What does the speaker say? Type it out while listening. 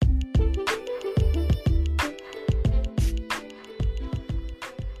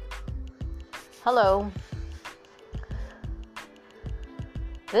Hello.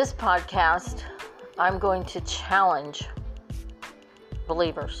 This podcast, I'm going to challenge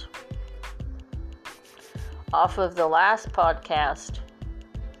believers. Off of the last podcast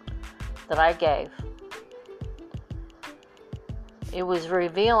that I gave, it was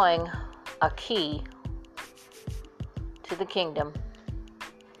revealing a key to the kingdom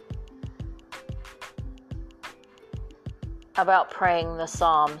about praying the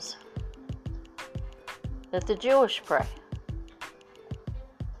Psalms that the Jewish pray,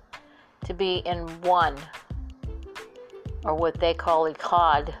 to be in one, or what they call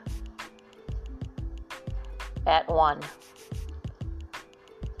echad, at one,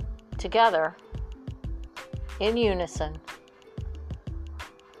 together, in unison,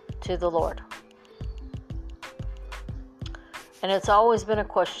 to the Lord. And it's always been a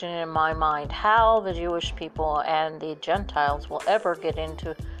question in my mind how the Jewish people and the Gentiles will ever get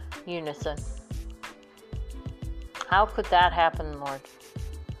into unison. How could that happen, Lord?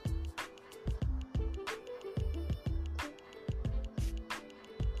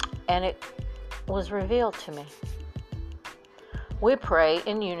 And it was revealed to me. We pray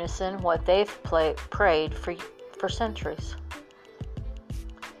in unison what they've prayed for centuries.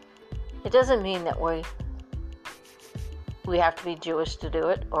 It doesn't mean that we have to be Jewish to do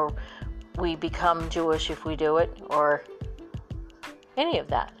it, or we become Jewish if we do it, or any of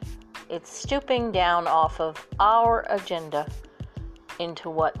that. It's stooping down off of our agenda into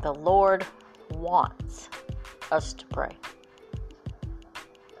what the Lord wants us to pray.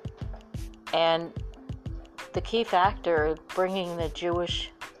 And the key factor bringing the Jewish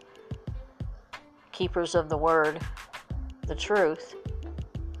keepers of the word, the truth,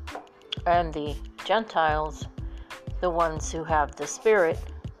 and the Gentiles, the ones who have the Spirit,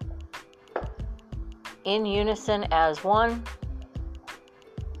 in unison as one,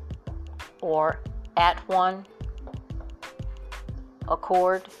 or at one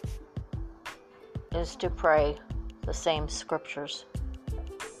accord, is to pray the same scriptures.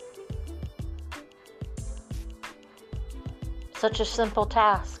 Such a simple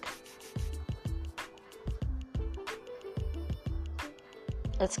task.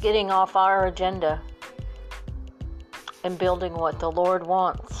 It's getting off our agenda and building what the Lord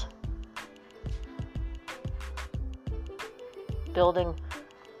wants. Building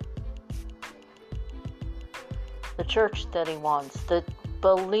the church that He wants, the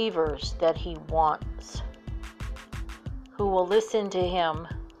believers that He wants, who will listen to Him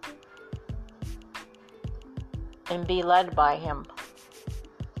and be led by Him.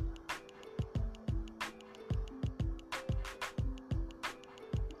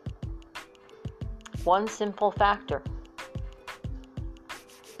 One simple factor.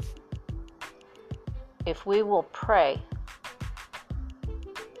 If we will pray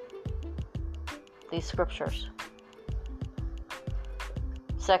these scriptures.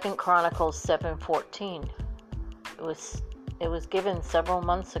 2 Chronicles 7:14. It was given several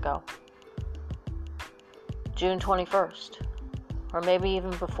months ago. June 21st, or maybe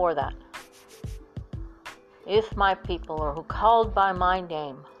even before that. If my people are who called by my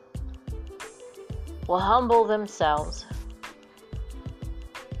name will humble themselves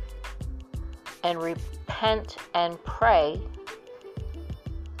and repent and pray,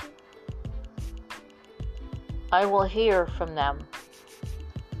 I will hear from them,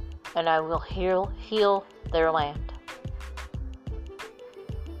 and I will heal their land.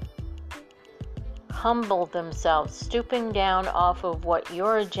 Humble themselves, stooping down off of what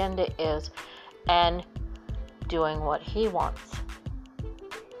your agenda is and doing what He wants.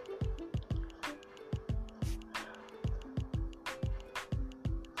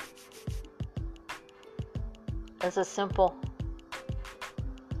 It's a simple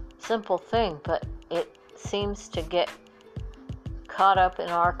thing, but it seems to get caught up in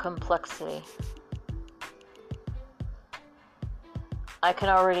our complexity. I can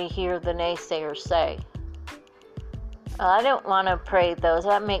already hear the naysayers say, I don't want to pray those,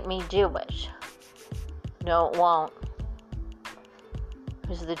 that make me Jewish. No, it won't.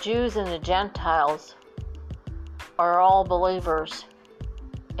 Because the Jews and the Gentiles are all believers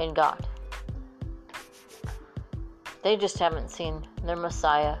in God. They just haven't seen their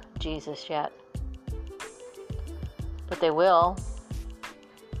Messiah, Jesus, yet. But they will.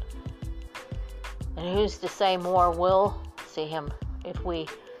 And who's to say more will see Him if we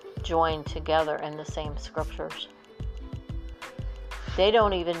join together in the same scriptures? They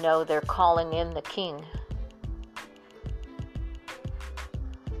don't even know they're calling in the King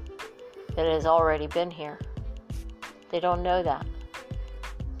that has already been here. They don't know that.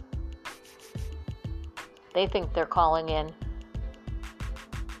 They think they're calling in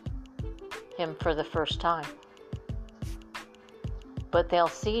him for the first time. But they'll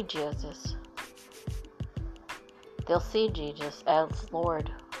see Jesus. They'll see Jesus as Lord.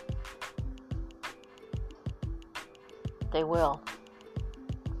 They will.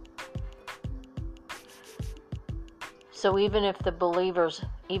 So even if the believers,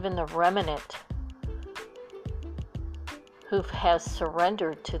 even the remnant who has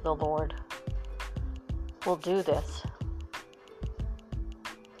surrendered to the Lord, will do this.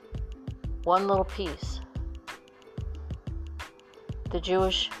 One little piece. The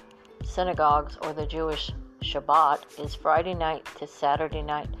Jewish synagogues or the Jewish Shabbat is Friday night to Saturday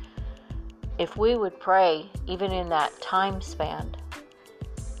night. If we would pray, even in that time span,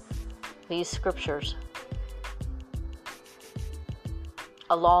 these scriptures,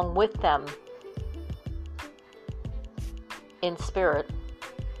 along with them in spirit,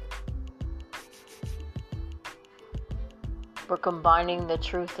 we're combining the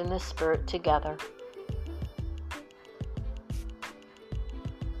truth and the spirit together.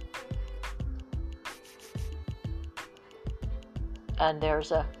 And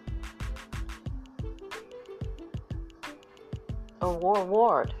there's a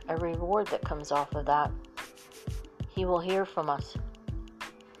reward that comes off of that. He will hear from us.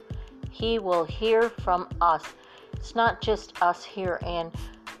 He will hear from us. It's not just us here in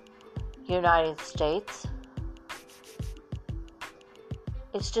United States.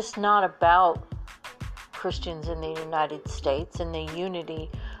 It's just not about Christians in the United States and the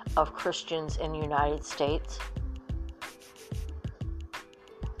unity of Christians in the United States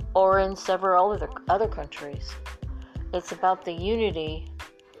or in several other countries. It's about the unity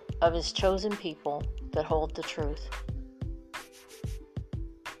of His chosen people that hold the truth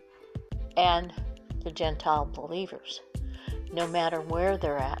and the Gentile believers, no matter where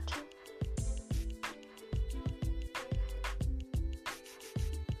they're at.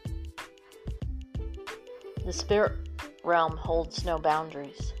 The spirit realm holds no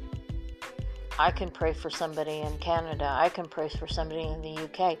boundaries. I can pray for somebody in Canada. I can pray for somebody in the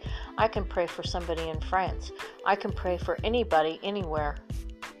UK. I can pray for somebody in France. I can pray for anybody, anywhere.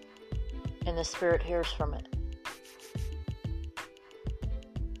 And the Spirit hears from it.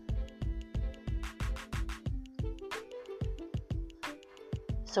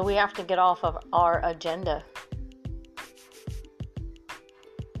 So we have to get off of our agenda.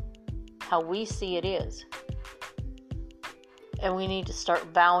 How we see it is. And we need to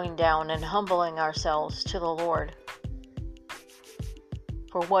start bowing down and humbling ourselves to the Lord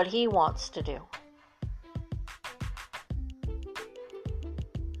for what He wants to do.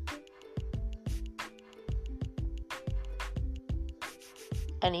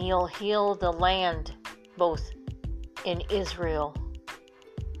 And He'll heal the land, both in Israel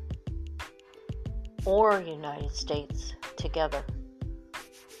or United States together,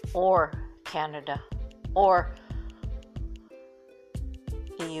 or Canada, or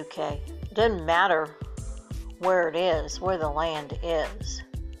the UK. It doesn't matter where it is, where the land is,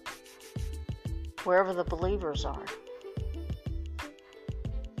 wherever the believers are.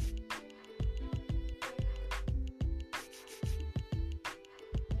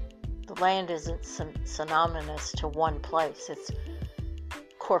 The land isn't synonymous to one place. It's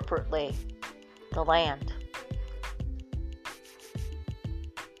corporately the land.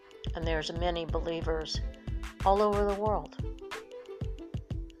 And there's many believers all over the world.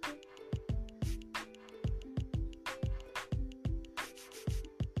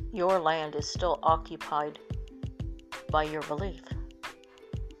 Your land is still occupied by your belief,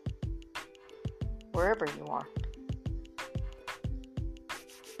 wherever you are.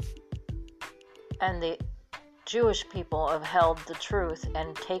 And the Jewish people have held the truth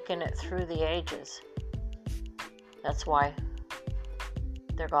and taken it through the ages. That's why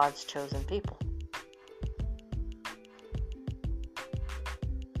they're God's chosen people.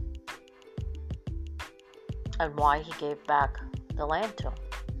 And why He gave back the land to them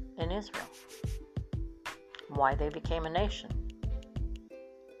in Israel. Why they became a nation.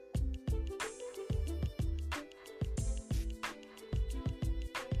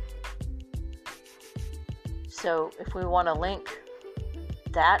 So if we want to link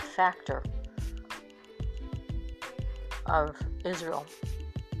that factor of Israel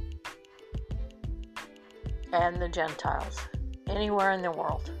and the Gentiles anywhere in the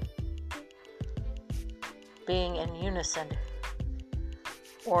world being in unison,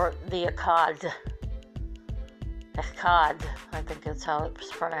 or the Echad, I think that's how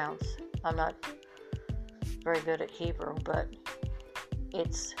it's pronounced. I'm not very good at Hebrew, but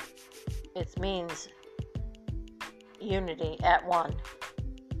it means unity at one.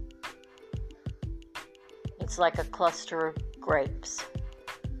 It's like a cluster of grapes.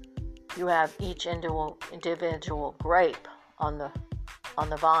 You have each individual grape on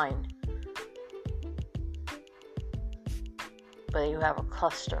the vine, but you have a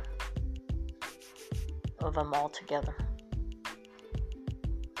cluster of them all together.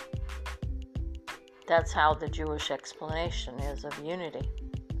 That's how the Jewish explanation is of unity.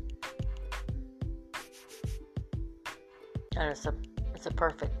 And it's a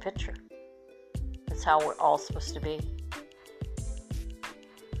perfect picture. It's how we're all supposed to be.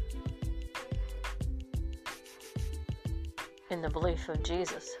 In the belief of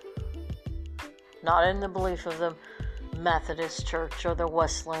Jesus. Not in the belief of the Methodist Church or the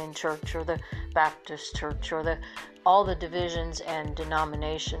Wesleyan Church or the Baptist Church or all the divisions and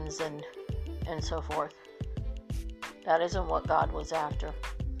denominations and so forth. That isn't what God was after.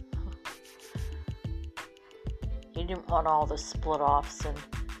 He didn't want all the split-offs and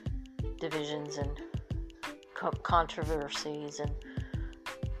divisions and controversies, and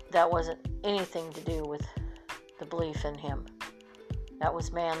that wasn't anything to do with the belief in Him. That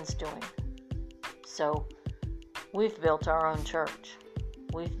was man's doing. So we've built our own church.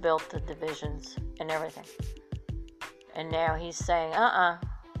 We've built the divisions and everything. And now He's saying, I'm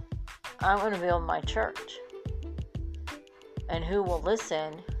going to build my church. And who will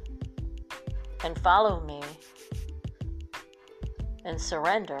listen and follow me and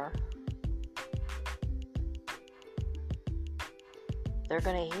surrender, they're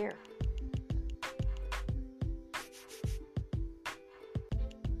going to hear.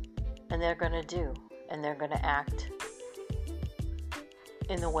 And they're going to do. And they're going to act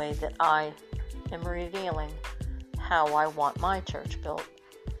in the way that I am revealing how I want my church built.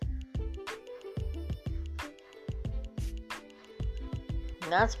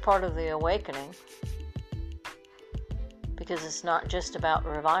 And that's part of the awakening, because it's not just about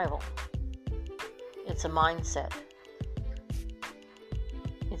revival. It's a mindset.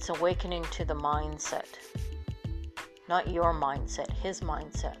 It's awakening to the mindset. Not your mindset, His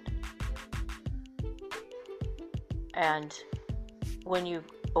mindset. And when you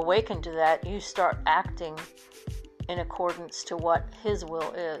awaken to that, you start acting in accordance to what His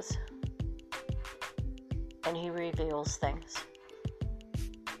will is. And He reveals things.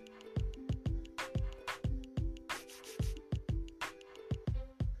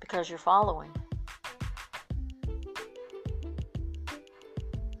 Because you're following.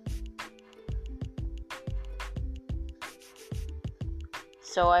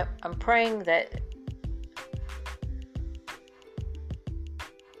 So I'm praying that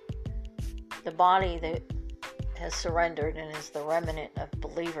the body that has surrendered and is the remnant of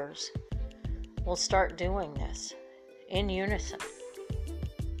believers will start doing this in unison.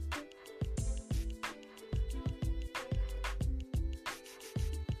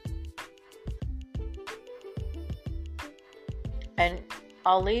 And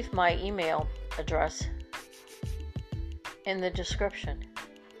I'll leave my email address in the description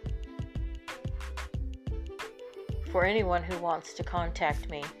for anyone who wants to contact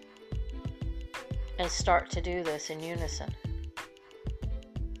me and start to do this in unison.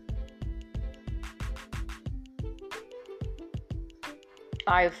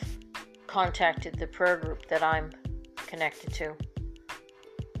 I've contacted the prayer group that I'm connected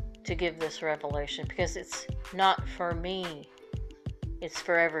to give this revelation, because it's not for me. It's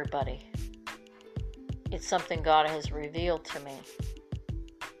for everybody. It's something God has revealed to me.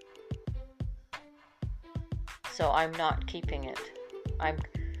 So I'm not keeping it.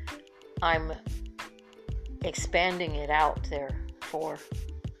 I'm expanding it out there for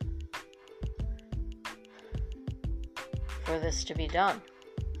this to be done.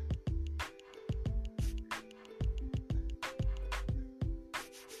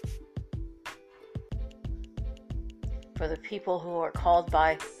 For the people who are called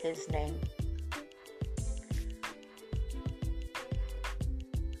by His name.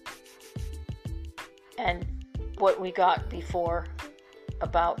 And what we got before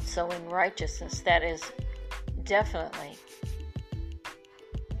about sowing righteousness, that is definitely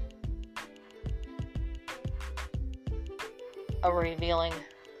a revealing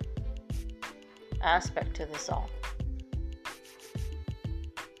aspect to this all.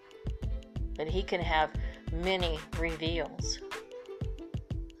 But He can have many reveals.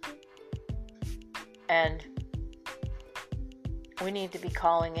 And we need to be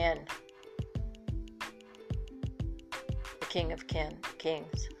calling in the King of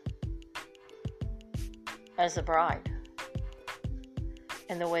Kings as a bride.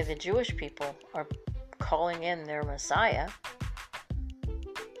 And the way the Jewish people are calling in their Messiah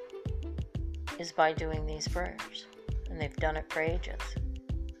is by doing these prayers. And they've done it for ages.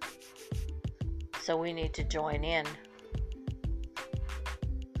 So we need to join in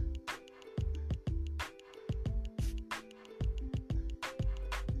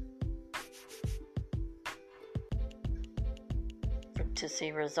to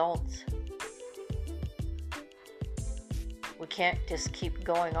see results. We can't just keep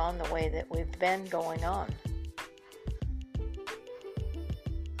going on the way that we've been going on.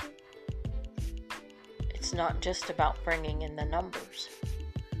 It's not just about bringing in the numbers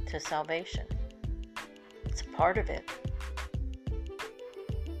to salvation. It's a part of it.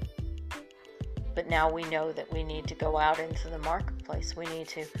 But now we know that we need to go out into the marketplace. We need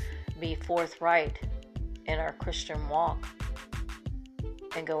to be forthright in our Christian walk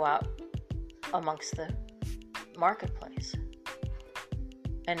and go out amongst the marketplace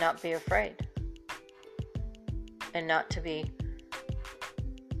and not be afraid and not to be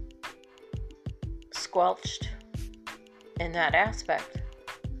squelched in that aspect.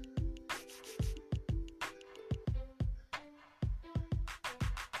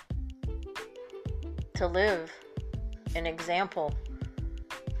 To live an example,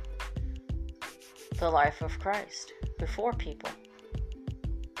 the life of Christ before people.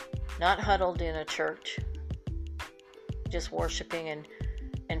 Not huddled in a church, just worshiping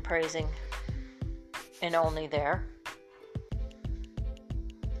and praising and only there.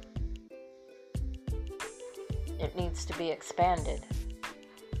 It needs to be expanded.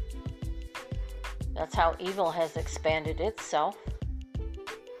 That's how evil has expanded itself.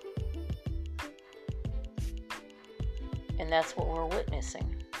 And that's what we're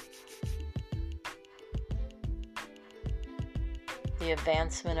witnessing. The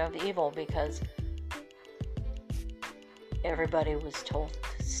advancement of evil, because everybody was told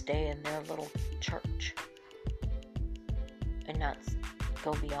to stay in their little church and not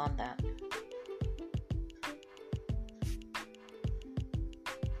go beyond that.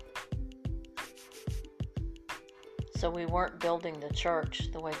 So we weren't building the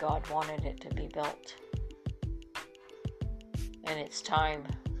church the way God wanted it to be built. And it's time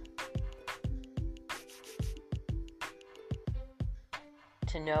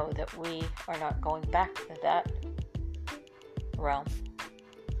to know that we are not going back to that realm.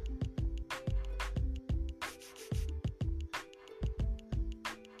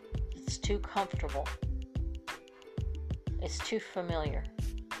 It's too comfortable. It's too familiar.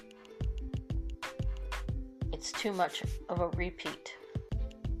 It's too much of a repeat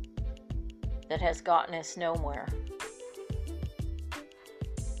that has gotten us nowhere,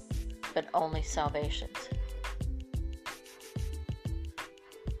 but only salvations.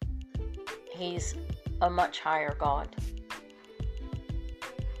 He's a much higher God,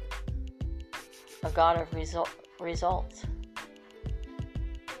 a God of results.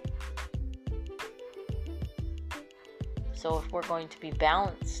 So if we're going to be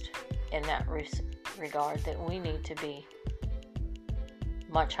balanced in that regard, then we need to be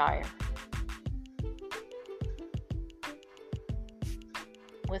much higher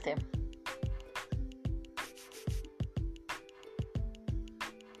with Him.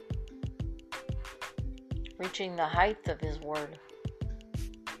 Reaching the height of His Word.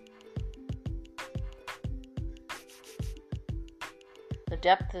 The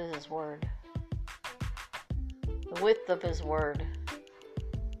depth of His Word. The width of His Word.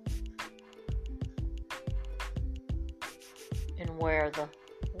 And where the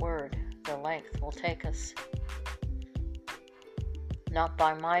Word, the length, will take us. Not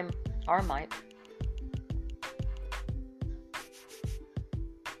by our might.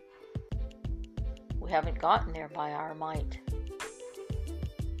 We haven't gotten there by our might.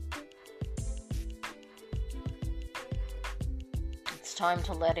 It's time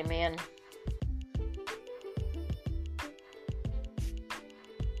to let Him in.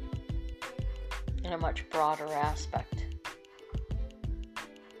 In a much broader aspect.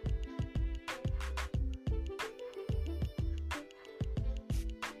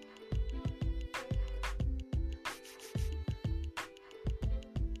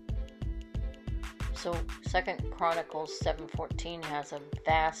 So 2 Chronicles 7:14 has a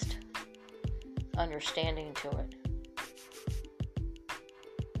vast understanding to it.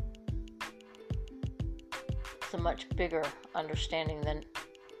 It's a much bigger understanding than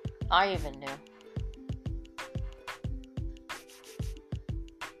I even knew.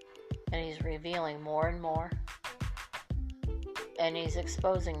 And He's revealing more and more. And He's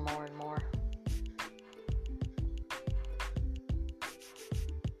exposing more and more.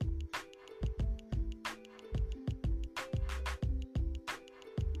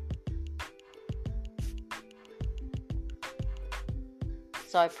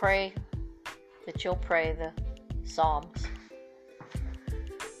 So I pray that you'll pray the Psalms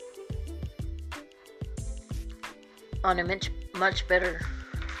on a much better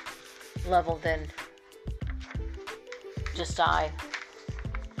level than just I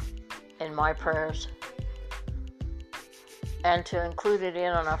in my prayers. and to include it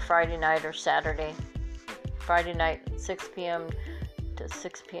in on a Friday night or Saturday. Friday night, 6 p.m. to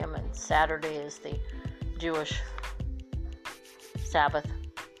 6 p.m., and Saturday is the Jewish Sabbath.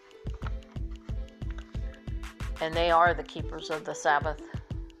 And they are the keepers of the Sabbath,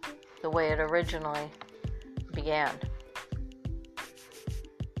 the way it originally began.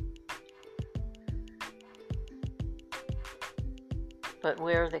 But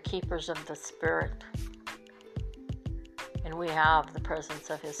we're the keepers of the Spirit, and we have the presence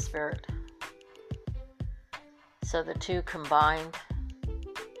of His Spirit. So the two combined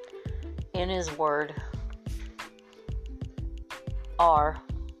in His Word are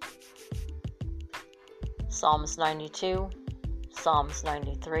Psalms 92, Psalms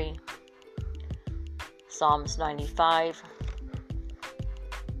 93, Psalms 95,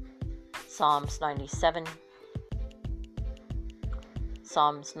 Psalms 97,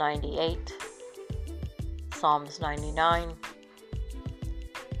 Psalms 98, Psalms 99.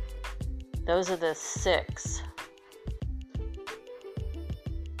 Those are the 6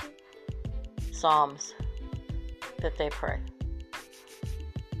 Psalms that they pray.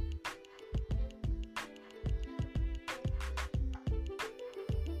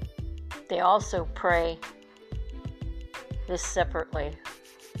 They also pray this separately.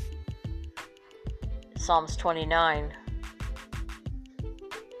 Psalms 29,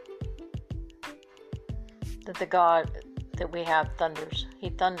 that the God that we have thunders. He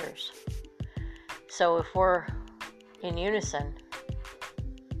thunders. So if we're in unison,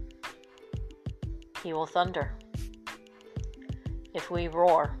 He will thunder. If we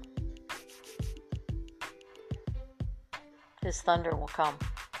roar, His thunder will come.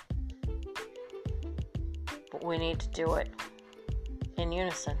 But we need to do it in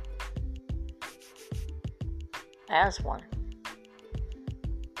unison, as one.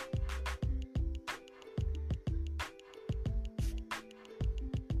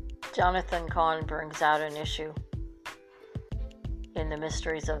 Jonathan Cahn brings out an issue in the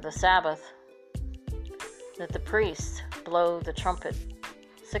Mysteries of the Sabbath, that the priests blow the trumpet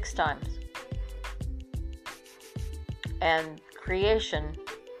 6 times. And creation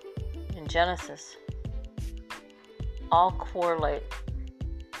in Genesis all correlate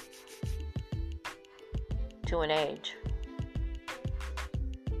to an age,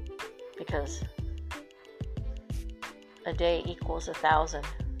 because a day equals 1,000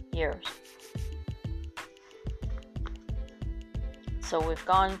 years. So we've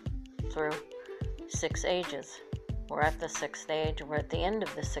gone through 6 ages. We're at the 6th age. We're at the end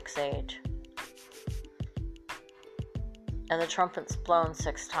of the 6th age. And the trumpet's blown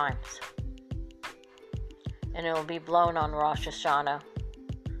 6 times. And it will be blown on Rosh Hashanah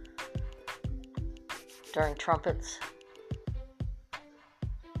during trumpets.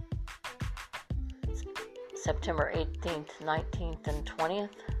 September 18th, 19th, and 20th.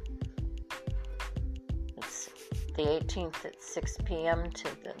 It's the 18th at 6 p.m. to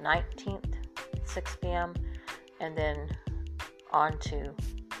the 19th at 6 p.m. and then on to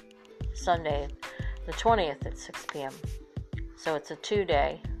Sunday, the 20th at 6 p.m. So it's a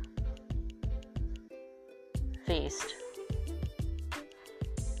 2-day feast.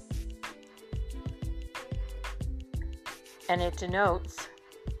 And it denotes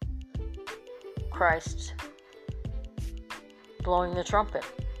Christ blowing the trumpet.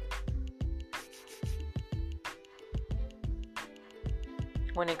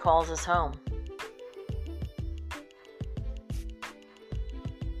 When He calls us home.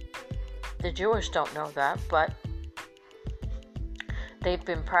 The Jewish don't know that, but they've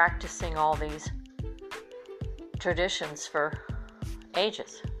been practicing all these traditions for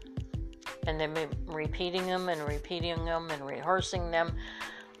ages. And they've been repeating them and repeating them and rehearsing them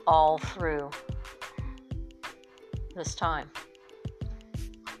all through this time.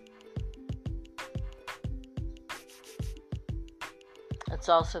 It's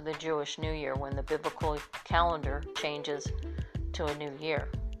also the Jewish New Year, when the biblical calendar changes to a new year.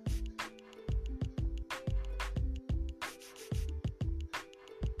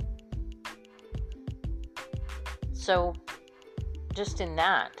 So, just in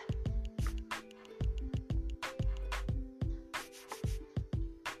that,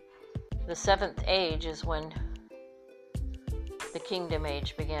 the 7th age is when the kingdom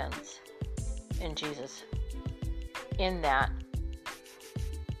age begins, and Jesus, in that,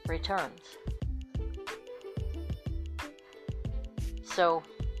 returns. So,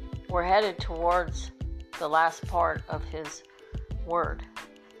 we're headed towards the last part of His word.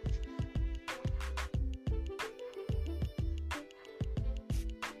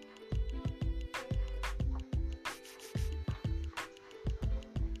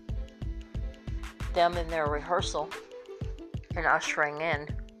 Them in their rehearsal and ushering in.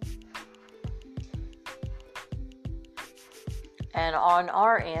 And on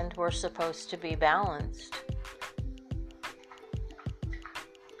our end, we're supposed to be balanced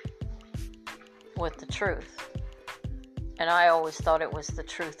with the truth. And I always thought it was the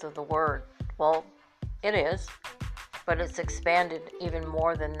truth of the word. Well, it is, but it's expanded even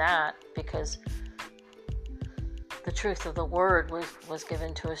more than that, because the truth of the word was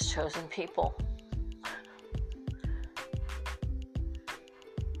given to his chosen people.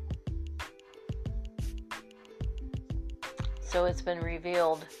 So it's been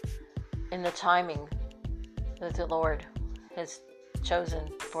revealed in the timing that the Lord has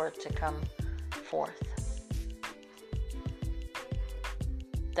chosen for it to come forth.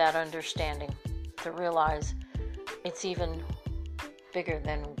 That understanding, to realize it's even bigger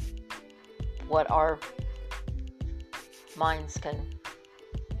than what our minds can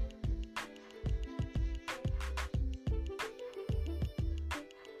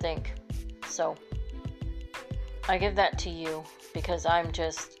think. So I give that to you because I'm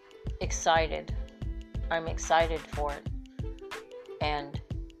just excited. I'm excited for it, and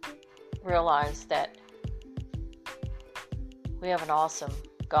realize that we have an awesome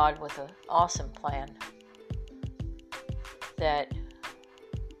God with an awesome plan, that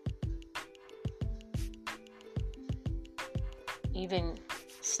even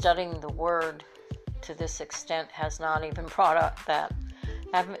studying the word to this extent has not even brought up that,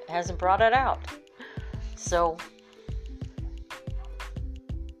 hasn't brought it out. So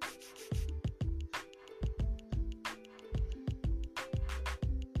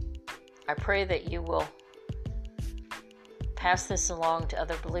I pray that you will pass this along to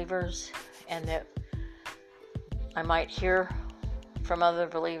other believers, and that I might hear from other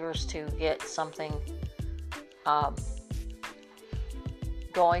believers to get something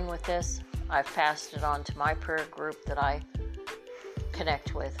going with this. I've passed it on to my prayer group that I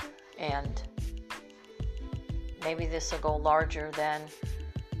connect with, and maybe this will go larger than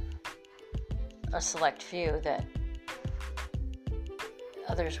a select few, that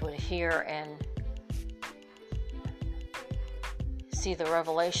others would hear and see the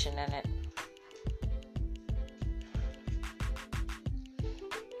revelation in it.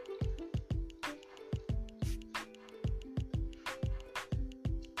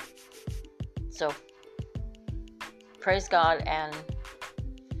 So, praise God, and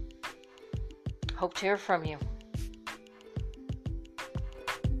hope to hear from you.